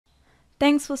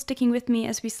Thanks for sticking with me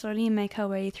as we slowly make our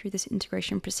way through this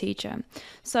integration procedure.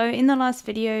 So in the last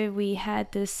video, we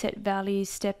had the set values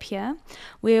step here,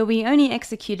 where we only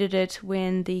executed it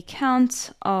when the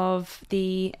count of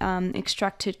the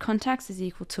extracted contacts is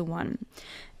equal to 1.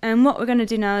 And what we're going to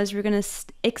do now is we're going to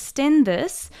extend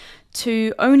this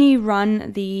to only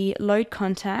run the load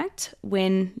contact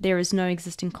when there is no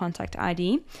existing contact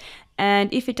ID.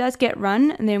 And if it does get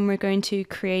run, then we're going to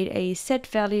create a set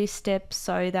value step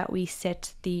so that we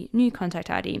set the new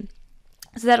contact ID.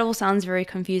 So that all sounds very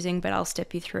confusing, but I'll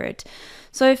step you through it.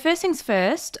 So first things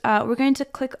first, we're going to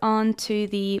click on to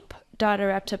the data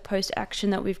raptor post action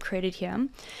that we've created here.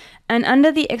 And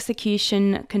under the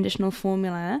execution conditional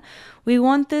formula, we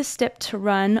want this step to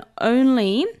run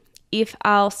only if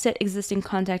our set existing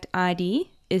contact ID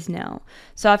is null.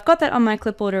 So I've got that on my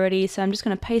clipboard already, so I'm just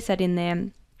going to paste that in there.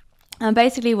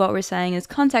 Basically what we're saying is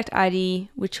contact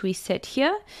ID, which we set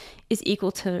here, is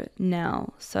equal to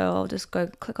null. So I'll just go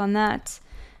click on that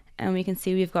and we can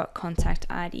see we've got contact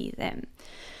ID there.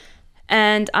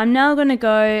 And I'm now going to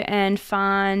go and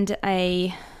find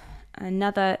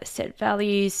another set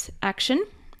values action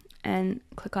and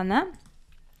click on that.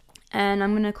 And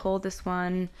I'm going to call this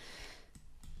one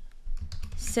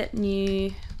set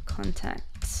new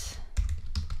contact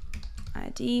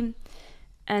ID.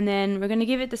 And then we're going to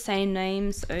give it the same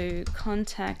name, so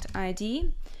contact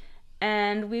ID.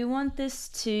 And we want this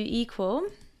to equal,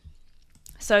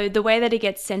 so the way that it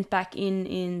gets sent back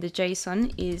in the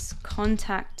JSON is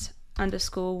contact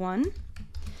 _1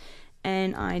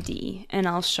 and ID. And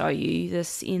I'll show you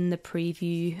this in the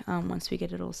preview once we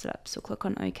get it all set up. So click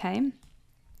on OK.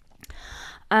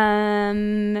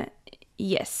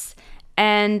 Yes.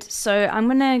 And so I'm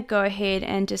going to go ahead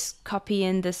and just copy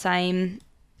in the same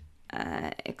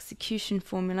execution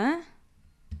formula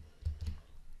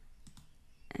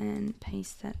and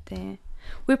paste that there.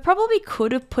 We probably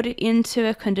could have put it into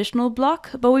a conditional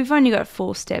block, but we've only got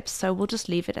 4 steps, so we'll just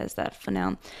leave it as that for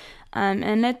now. And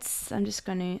I'm just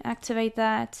going to activate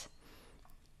that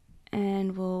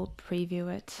and we'll preview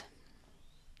it.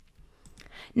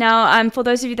 Now, for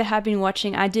those of you that have been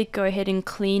watching, I did go ahead and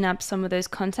clean up some of those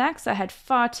contacts. I had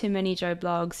far too many Joe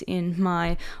blogs in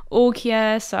my org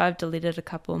here, so I've deleted a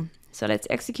couple. So let's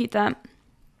execute that.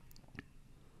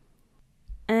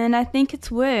 And I think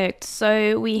it's worked.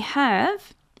 So we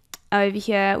have over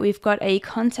here, we've got a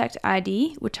contact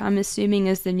ID, which I'm assuming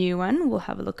is the new one. We'll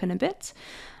have a look in a bit.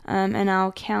 And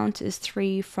our count is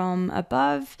 3 from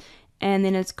above. And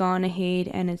then it's gone ahead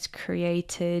and it's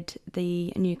created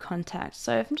the new contact.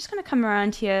 So I'm just going to come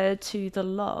around here to the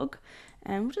log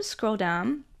and we'll just scroll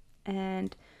down.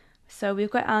 And so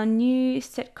we've got our new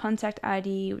set contact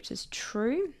ID, which is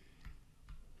true.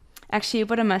 Actually,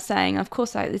 what am I saying? Of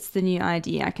course, it's the new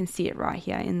ID. I can see it right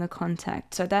here in the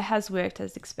contact. So that has worked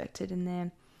as expected in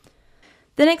there.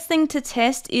 The next thing to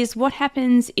test is what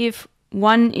happens if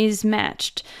 1 is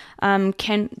matched.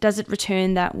 Does it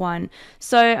return that 1?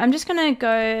 So I'm just going to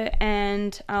go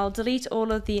and I'll delete all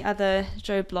of the other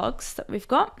Joe blogs that we've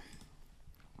got.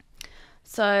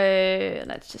 So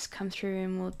let's just come through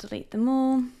and we'll delete them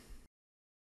all.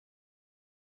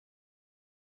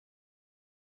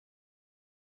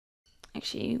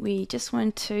 Actually, we just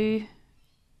want to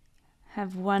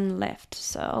have 1 left,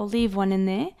 so I'll leave 1 in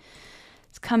there.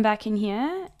 Let's come back in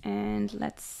here and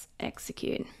let's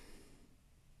execute.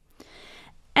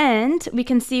 And we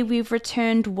can see we've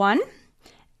returned 1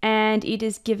 and it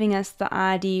is giving us the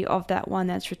ID of that one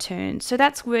that's returned. So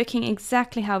that's working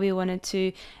exactly how we wanted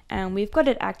to, and we've got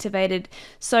it activated.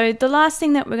 So the last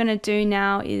thing that we're going to do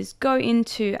now is go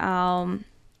into our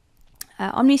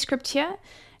OmniScript here,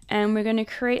 and we're going to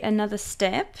create another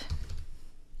step.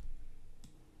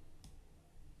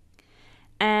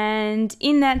 And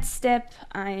in that step,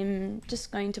 I'm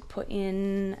just going to put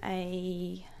in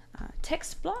a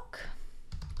text block.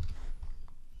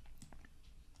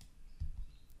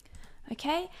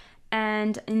 Okay,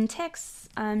 and in text,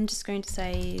 I'm just going to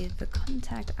say the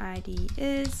contact ID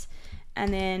is,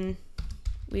 and then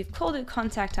we've called it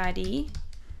contact ID,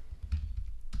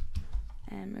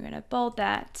 and we're going to bold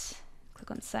that,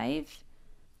 click on save.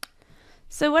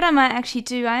 So what I might actually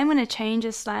do, I'm going to change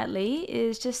it slightly,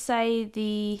 is just say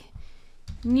the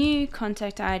new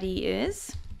contact ID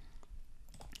is,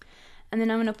 and then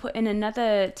I'm going to put in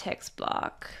another text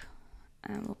block,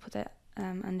 and we'll put that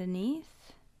underneath.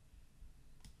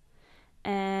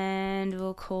 And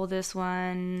we'll call this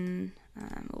one,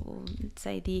 we'll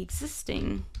say the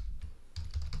existing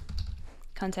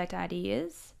contact ID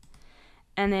is.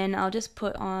 And then I'll just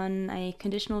put on a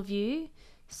conditional view.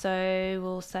 So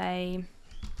we'll say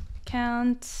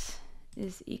count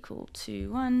is equal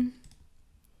to 1.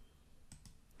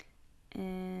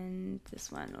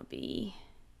 this one will be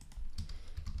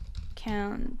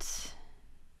count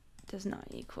does not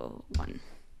equal 1.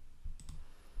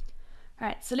 All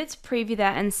right, so let's preview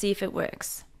that and see if it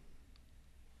works.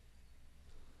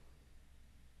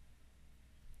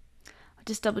 I'll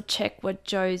just double check what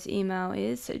Joe's email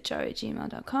is. So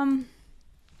joe@gmail.com,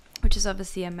 which is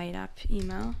obviously a made up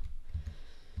email.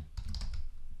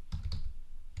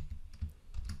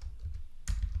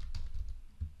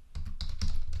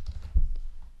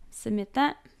 Submit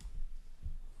that.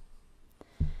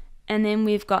 And then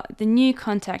we've got the new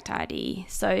contact ID.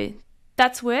 So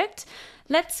that's worked.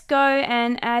 Let's go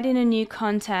and add in a new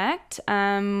contact.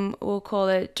 We'll call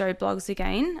it Joe Blogs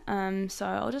again. So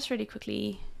I'll just really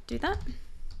quickly do that.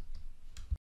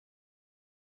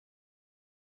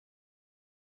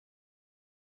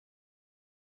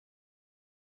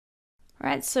 All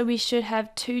right, so we should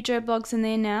have 2 Joe Blogs in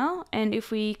there now. And if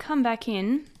we come back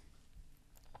in,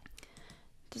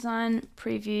 design,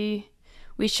 preview,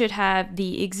 we should have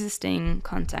the existing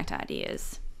contact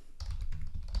ideas.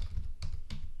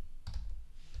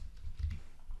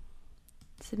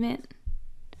 Submit.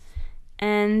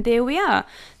 And there we are.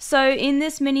 So in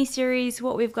this mini series,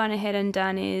 what we've gone ahead and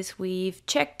done is we've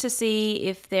checked to see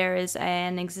if there is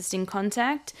an existing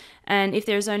contact, and if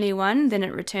there's only one, then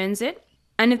it returns it.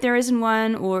 And if there isn't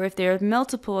one, or if there are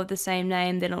multiple of the same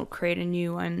name, then it'll create a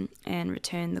new one and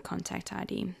return the contact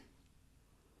ID.